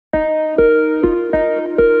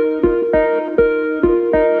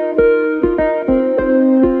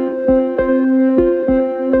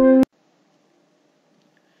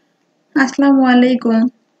আসসালামু আলাইকুম।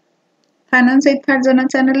 Finance with Farzana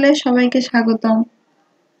চ্যানেলে সবাইকে স্বাগতম।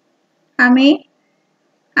 আমি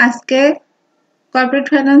আজকে কর্পোরেট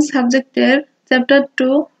ফাইন্যান্স সাবজেক্টের চ্যাপ্টার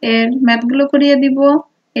 2 এর ম্যাথগুলো করিয়ে দিব।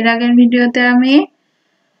 এর আগের ভিডিওতে আমি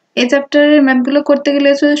এই চ্যাপ্টারের ম্যাথগুলো করতে গেলে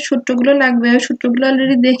যে সূত্রগুলো লাগবে ওই সূত্রগুলো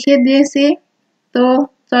অলরেডি দেখিয়ে দিয়েছি। তো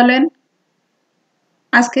চলেন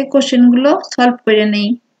আজকে কোশ্চেনগুলো সলভ করে নেই।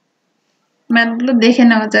 ম্যাথগুলো দেখে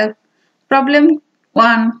নেওয়া যাক। প্রবলেম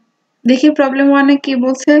 1 দেখি প্রবলেম 1 এ কি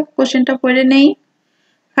বলছে, কোশ্চেনটা পড়ে নেই।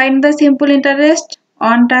 Find the simple interest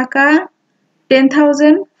on টাকা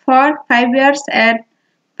 10,000 for 5 years at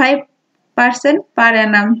 5% per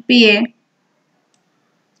annum PA।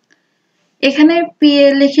 এখানে PA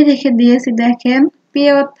লিখে রেখে দিয়েছি, দেখেন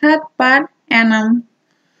PA অর্থাৎ পার annum।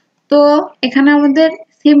 তো এখানে আমাদের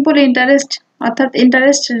সিম্পল ইন্টারেস্ট অর্থাৎ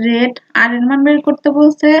ইন্টারেস্ট রেট আর এর মান বের করতে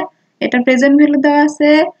বলছে। এটা প্রেজেন্ট ভ্যালু দেওয়া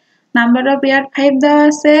আছে, নাম্বার অফ ইয়ার 5 দেওয়া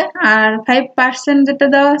আছে, আর 5% যেটা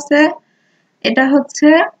দেওয়া আছে এটা হচ্ছে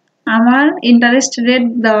আমার ইন্টারেস্ট রেট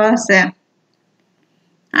দেওয়া আছে,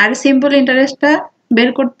 আর সিম্পল ইন্টারেস্টটা বের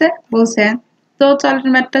করতে বলছে। তো চলেন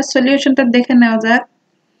ম্যাথটার সলিউশনটা দেখে নেওয়া যাক।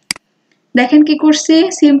 দেখেন কি করছি,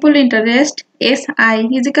 simple interest SI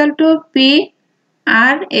is equal to P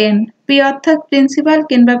R N. P অর্থাৎ প্রিন্সিপাল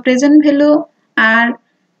কিংবা present value, R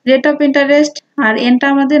rate of interest, আর এনটা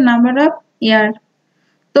আমাদের নাম্বার অফ ইয়ার।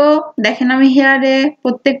 তো দেখেন আমি হেয়ারে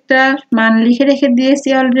প্রত্যেকটা মান লিখে রেখে দিয়েছি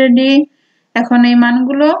অলরেডি। এখন এই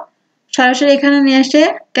মানগুলো সরাসরি এখানে নিয়ে এসে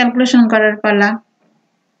ক্যালকুলেশন করার পালা।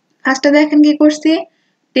 ফার্স্টে দেখেন কি করছি,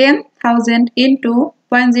 10,000 ইন্টু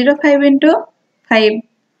 0.05 ইন্টু 5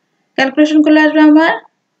 ক্যালকুলেশন করলে আসবে আমার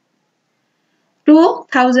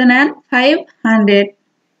 2,500।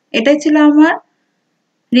 এটাই ছিল আমার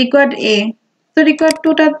রিকোয়ার্ড এ। তো রিকোয়ার্ড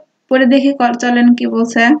 2টা পরে দেখি চলেন কি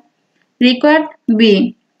বলছে। Required B,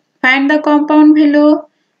 find the compound value,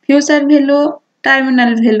 future value,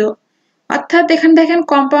 terminal value. অর্থাৎ এখানে দেখেন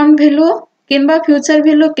কম্পাউন্ড ভ্যালু কিংবা ফিউচার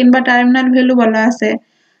ভ্যালু কিংবা টার্মিনাল ভ্যালু বলা আছে।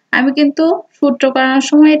 আমি কিন্তু সূত্র করানোর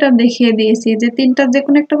সময় এটা দেখিয়ে দিয়েছি যে তিনটা যে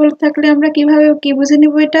কোনো একটা বলে থাকলে আমরা কিভাবে কি বুঝে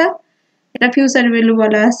নিব, এটা ফিউচার ভ্যালু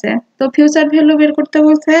বলা আছে। তো ফিউচার ভ্যালু বের করতে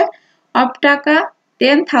বলছে অফ টাকা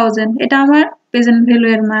 10,000, এটা আমার প্রেজেন্ট ভ্যালু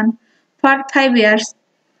এর মান, ফর 5 ইয়ার্স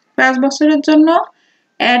 5 বছরের জন্য,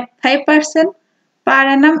 at 5% per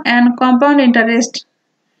annum and compound interest।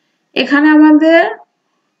 এখানে আমাদের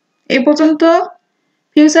এই পর্যন্ত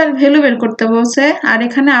ফিউচার ভ্যালু বের করতে বলছে, আর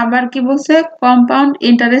এখানে আবার কি বলছে, কম্পাউন্ড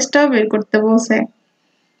ইন্টারেস্টটাও বের করতে বলছে।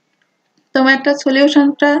 তো একটা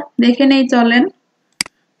সলিউশনটা দেখে নেই চলেন।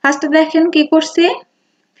 ফার্স্টে দেখেন কি করছি,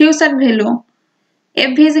 future value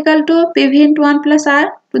FV is equal to PV into 1 plus R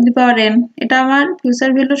to the power n, এটা আমার ফিউচার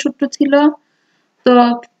ভ্যালু সূত্র ছিল। তো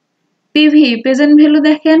PV প্রেজেন্ট ভ্যালু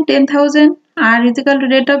দেখেন 10,000, আর is equal to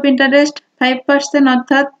rate of interest 5%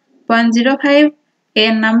 অর্থাৎ 0.05,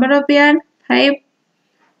 n নাম্বার অফ ইয়ার 5।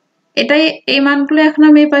 এটাই এই মানগুলো এখন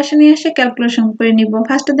আমি এই পাশে নিয়ে এসে ক্যালকুলেশন করে নিব।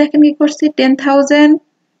 ফার্স্টে দেখেন কি করছি, 10,000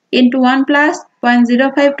 into 1 plus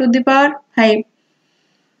 0.05 to the power 5।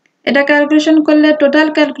 এটা ক্যালকুলেশন করলে টোটাল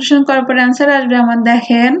ক্যালকুলেশন করার পর অ্যান্সার আসবে আমার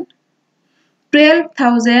দেখেন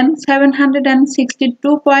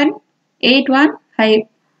 12,762.815।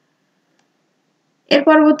 এর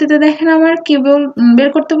পরবর্তীতে দেখেন আমার কি বের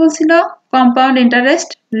করতে বলছিল, কম্পাউন্ড ইন্টারেস্ট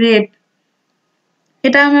রেট।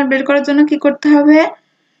 এটা আমার বের করার জন্য কি করতে হবে,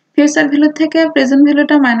 ফিউচার ভ্যালু থেকে প্রেজেন্ট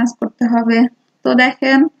ভ্যালুটা মাইনাস করতে হবে। তো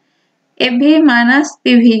দেখেন FV মাইনাস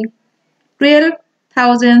PV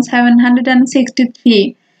 12,763।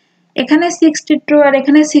 এখানে 62 আর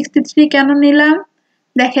এখানে 63 কেন নিলাম,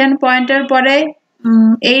 দেখেন পয়েন্টের পরে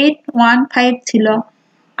 815 ছিল।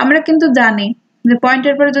 আমরা কিন্তু জানি যে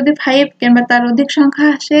পয়েন্টের পরে যদি 5 কিংবা তার অধিক সংখ্যা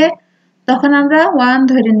আসে তখন আমরা 1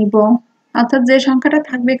 ধরে নিব, অর্থাৎ যে সংখ্যাটা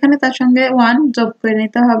থাকবে এখানে তার সঙ্গে 1 যোগ করে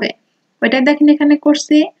নিতে হবে। ওইটাই দেখেন এখানে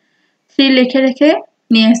করছি, 3 লিখে রেখে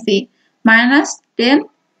নিয়েছি, মাইনাস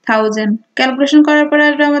 10,000। ক্যালকুলেশন করার পরে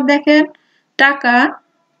আসবে আমার দেখেন টাকা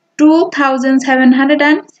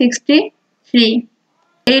 2,763।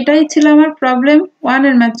 এইটাই ছিল আমার প্রবলেম 1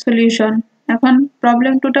 এর ম্যাথ সলিউশন। এখন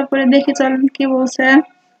প্রবলেম 2টা পরে দেখি চলেন কি বলছে।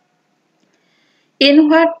 In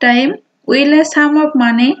what time will a sum of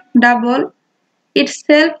money double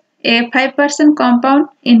itself a 5% compound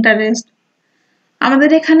interest? আমাদের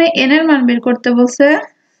এখানে n এর মান বের করতে বলছে,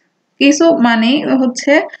 কিছু মানি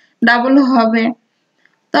হচ্ছে ডাবল হবে।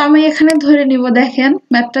 তো আমি এখানে ধরে নিব, দেখেন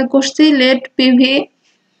ম্যাথটা করছি, late PV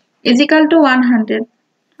is equal to 100,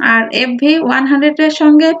 R FV 100 এর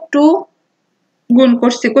সঙ্গে 2 গুণ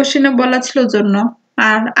করছি, কোশ্চেনে বলা ছিল জন্য,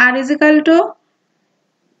 আর R is equal to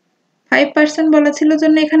 5% বলা ছিল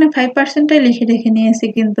জন্য এখানে 5%টাই লিখে রেখে নিয়েছি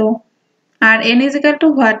কিন্তু। আর n is equal to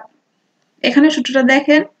what, এখানে সূত্রটা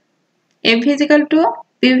দেখেন FV is equal to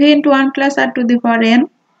PV into 1 plus R to the power n.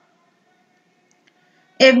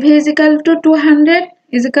 FV is equal to 200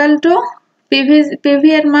 is equal to PV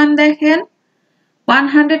এর মান দেখেন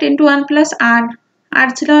 100 into 1 plus R. R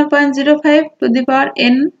ছিল 0.05 to the power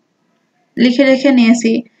n লিখে রেখে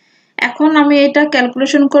নিয়েছি। এখন আমি এটা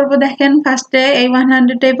ক্যালকুলেশন করব। দেখেন ফার্স্টে এই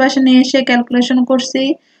 100 এই পাশে নিয়ে এসে ক্যালকুলেশন করছি।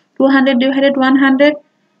 200 divided 100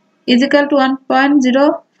 is equal to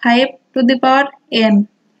 1.05 to the power n.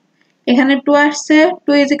 এখানে 2 আসছে,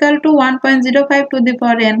 2 is equal to 1.05 to the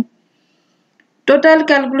power n. Total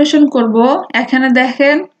calculation করব। এখানে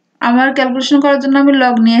দেখেন আমার ক্যালকুলেশন করার জন্য আমি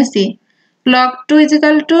লগ নিয়েছি। log 2 is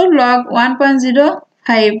equal to log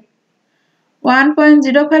 1.05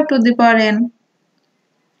 to the power n.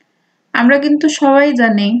 আমরা কিন্তু সবাই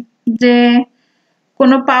জানি যে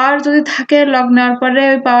কোনো পাওয়ার যদি থাকে লগ নেওয়ার পরে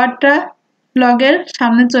ওই পাওয়ারটা লগের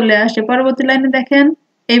সামনে চলে আসে। পরবর্তী লাইনে দেখেন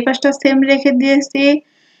এই পাশটা সেম রেখে দিয়েছি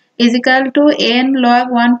is equal to n log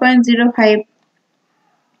 1.05।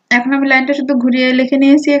 এখন আমি লাইনটা শুধু ঘুরিয়ে লিখে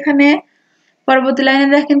নিয়েছি এখানে। পরবর্তী লাইনে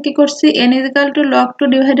দেখেন কি করছি n is equal to log 2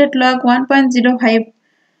 divided log 1.05।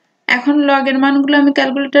 এখন log এর মানগুলো আমি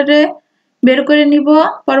ক্যালকুলেটরে বের করে নিব।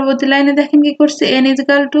 পরবর্তী লাইনে দেখেন কি করছি n is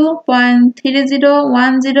equal to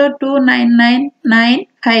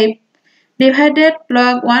 0.3010299995 divided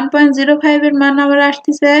log 1.05 এর মান আমার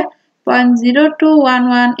আসছে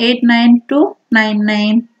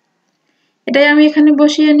 0.0211899299। এটাই আমি এখানে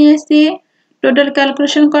বসিয়ে নিয়েছি। টোটাল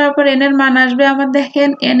ক্যালকুলেশন করার পর n এর মান আসবে আমার দেখেন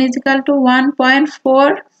n is equal to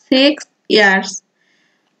 1.46 years।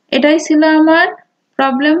 এটাই ছিল আমার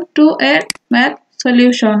প্রবলেম 2 এর ম্যাথ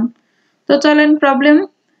সলিউশন। তো চলেন প্রবলেম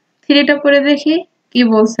 3 টা পড়ে দেখি কি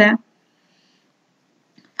বলছে।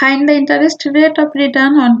 Find the interest rate of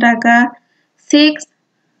return on টাকা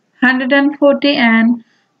 640 and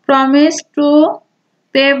promise to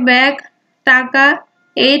pay back টাকা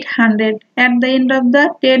 800 at the end of the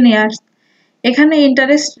 10 years। এখানে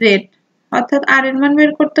ইন্টারেস্ট রেট অর্থাৎ আর এর মান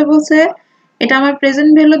বের করতে বলছে। এটা আমার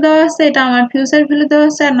প্রেজেন্ট ভ্যালু দেওয়া আছে, এটা আমার ফিউচার ভ্যালু দেওয়া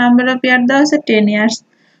আছে, আর নাম্বার অফ ইয়ার দেওয়া আছে 10 ইয়ার্স।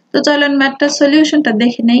 তো চলেন ম্যাথটার সলিউশনটা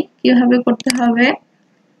দেখে নেই কিভাবে করতে হবে।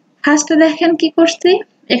 ফার্স্টে দেখেন কি করছি,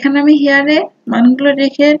 এখানে আমি হিয়ারে মানগুলো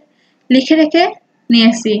লিখে রেখে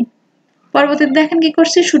নিয়েছি। পরবর্তীতে দেখেন কি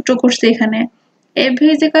করছি, সূত্র করছি এখানে FV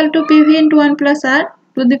is equal to PV into 1 plus R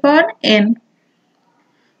to the power n।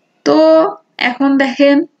 তো এখন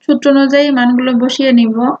দেখেন সূত্র অনুযায়ী মানগুলো বসিয়ে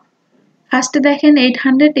নিব। ফার্স্টে দেখেন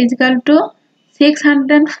 800 is equal to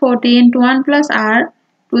 640 into 1 plus R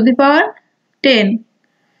to the power 10।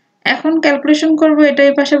 এখন ক্যালকুলেশন করব, এটা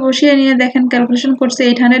এই পাশে বসিয়ে নিয়ে দেখেন ক্যালকুলেশন করছে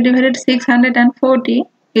 800 divided 640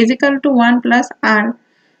 is equal to 1 plus R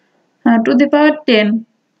to the power 10।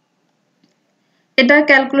 এটা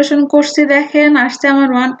ক্যালকুলেশন করছি দেখেন আসছে আমার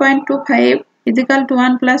 1.25 is equal to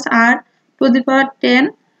 1 plus R to the power 10।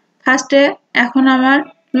 ফার্স্টে এখন আমার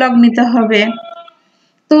লগ নিতে হবে।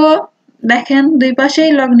 তো দেখেন দুই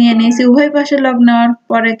পাশেই লগ নিয়ে নিয়েছি। উভয় পাশে লগ নেওয়ার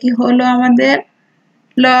পরে কি হলো আমাদের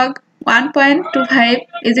log 1.25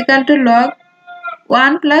 is equal to log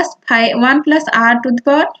 1 plus R to the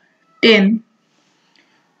power 10।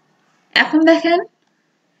 এখন দেখেন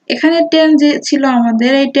এখানে 10 যে ছিল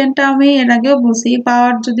আমাদের, এই 10টা আমি এর আগেও বলছি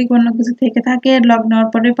পাওয়ার যদি কোনো কিছু থেকে থাকে লগ নেওয়ার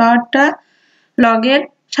পরে পাওয়ারটা লগের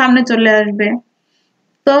সামনে চলে আসবে।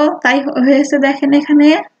 তো তাই হয়েছে দেখেন এখানে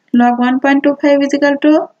log 1.25 is equal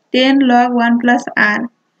to 10 log 1 plus R।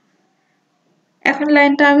 এখন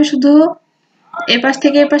লাইনটা আমি শুধু এপাশ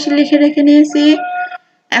থেকে এপাশে লিখে রেখে নিয়েছি।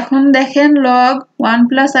 এখন দেখেন log 1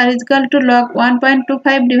 plus R is equal to log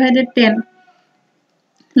 1.25 divided 10।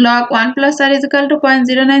 log 1 plus R is equal to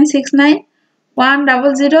 0.0969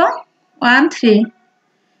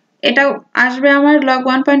 এটা আসবে আমার log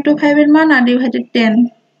 1.25 এর মান আর ডিভাইডেড 10।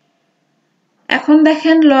 এখন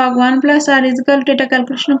দেখেন log 1 plus R is equal to এটা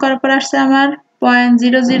ক্যালকুলেশন করার পর আসছে আমার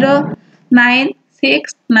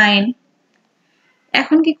 0.00969।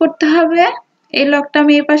 এখন কি করতে হবে, এই লগটা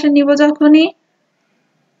আমি এই পাশে নিব যখনই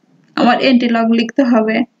আমার এন্টি লগ লিখতে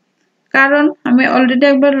হবে, কারণ আমি অলরেডি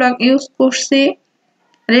একবার লগ ইউজ করছি।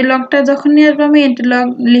 আর এই লগটা যখনই আসবে আমি এন্টি লগ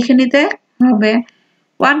লিখে নিতে হবে।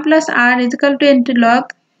 1 plus R is equal to anti log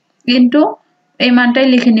into এই মানটাই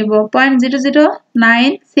লিখে নিব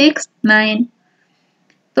 0.00969।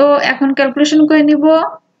 তো এখন ক্যালকুলেশন করে নিব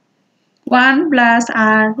 1 plus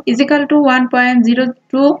R is equal to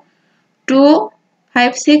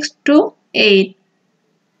 1.022628।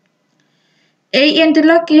 এই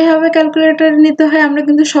এন্টিলগ কিভাবে ক্যালকুলেটরে নিতে হয় আমরা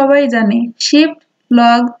কিন্তু সবাই জানি। শিফট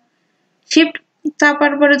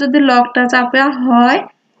চাপার পরে যদি লগটা চাপা হয়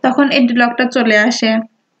তখন এন্টিলগটা চলে আসে।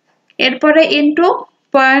 এরপরে into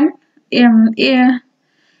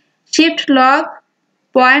shift log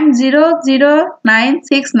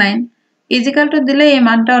 0.00969 is equal two দিলে এই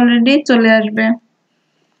মানটা অলরেডি চলে আসবে।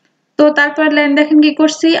 তো তারপর লাইন দেখেন কি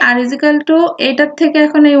করছি, আর ইজিক্যাল টু এইটার থেকে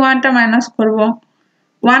এখন এই 1টা মাইনাস করব।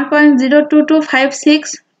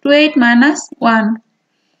 1.0225628 মাইনাস 1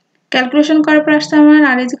 ক্যালকুলেশন করার পর আসছে আমার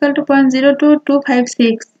আর ইজিক্যাল টু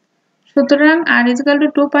 0.02256, সুতরাং আর ইজিক্যাল টু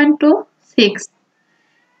 2.26।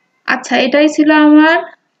 আচ্ছা, এটাই ছিল আমার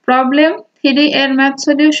প্রবলেম 3 এর ম্যাথ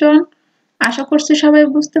সলিউশন। আশা করছি সবাই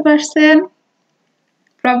বুঝতে পারছেন।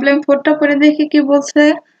 প্রবলেম 4টা পড়ে দেখি কি বলছে।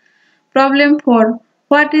 Problem 4,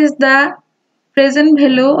 what is the present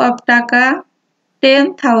value of টাকা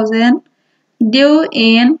 10,000 due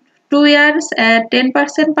in 2 years at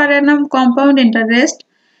 10% per annum compound interest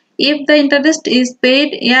if the interest is paid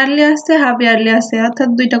yearly আছে হাফ ইয়ারলি আছে, অর্থাৎ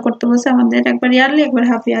দুইটা করতে বলছে আমাদের, একবার ইয়ারলি একবার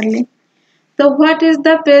হাফ ইয়ারলি। তো what is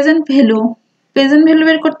the present value, present value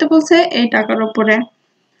বের করতে বলছে এই টাকার উপরে।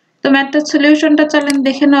 তো ম্যাথটার সলিউশনটা চলেন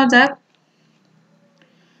দেখে নেওয়া যাক।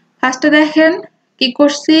 ফার্স্টে দেখেন কি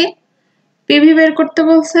করছি, পিভি বের করতে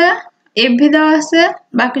বলছে, এফভি দেওয়া আছে,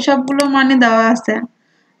 বাকি সবগুলো মানে দেওয়া আছে।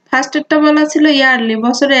 ফার্স্টেরটা বলা ছিল ইয়ারলি,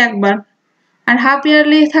 বছরে একবার, আর হাফ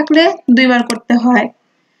ইয়ারলি থাকলে দুইবার করতে হয়।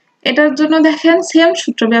 এটার জন্য দেখেন সেম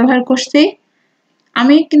সূত্র ব্যবহার করছি।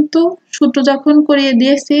 আমি কিন্তু সূত্র যখন করিয়ে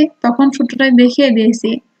দিয়েছি তখন সূত্রটাই দেখিয়ে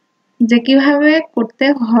দিয়েছি যে কিভাবে করতে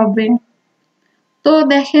হবে। তো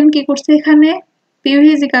দেখেন কি করছি এখানে, PV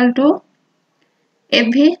is equal to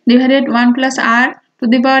FV divided 1 plus R to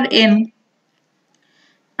the power N.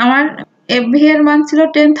 আমার এফভি এর মান ছিল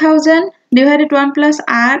 10,000 ডিভাইডেড 1 প্লাস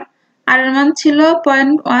আর, আর এর মান ছিল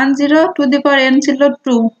 0.10, টু দি পাওয়ার এন ছিল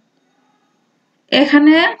 2।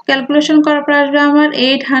 এখানে ক্যালকুলেশন করার পর আসবে আমার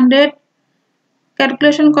 800,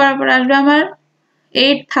 ক্যালকুলেশন করার পর আসবে আমার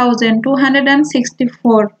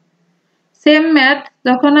 8,264। সেম ম্যাথ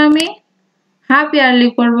যখন আমি হাফ ইয়ারলি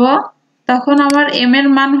করব তখন আমার এম এর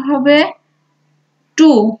মান হবে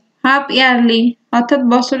 2 হাফ ইয়ারলি, অর্থাৎ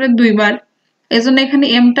বছরে দুইবার। এজন্য এখানে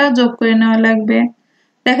এমটা যোগ করে নেওয়া লাগবে।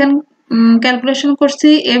 দেখেন ক্যালকুলেশন করছি,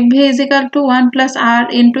 FV is equal to 1 plus R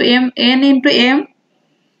into M N into M.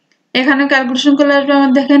 এখানে ক্যালকুলেশন করলে আসবে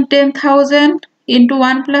আমার দেখেন 10,000 ইন্টু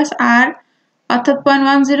 1 প্লাস আর, অর্থাৎ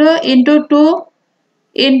 0.10 ইন্টু 2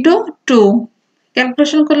 ইন্টু 2।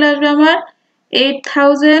 ক্যালকুলেশন করলে আসবে আমার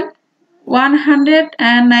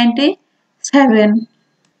 8,197।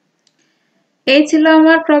 এই ছিল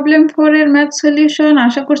আমার প্রবলেম 4 এর ম্যাথ সলিউশন।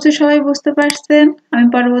 আশা করছি সবাই বুঝতে পারছেন। আমি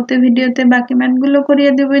পরবর্তী ভিডিওতে বাকি ম্যাথগুলো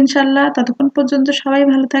করিয়ে দেব ইনশাল্লাহ। ততক্ষণ পর্যন্ত সবাই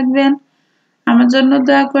ভালো থাকবেন, আমার জন্য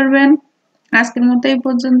দোয়া করবেন। আজকের মতো এই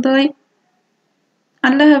পর্যন্তই।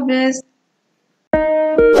 আল্লাহ হাফেজ।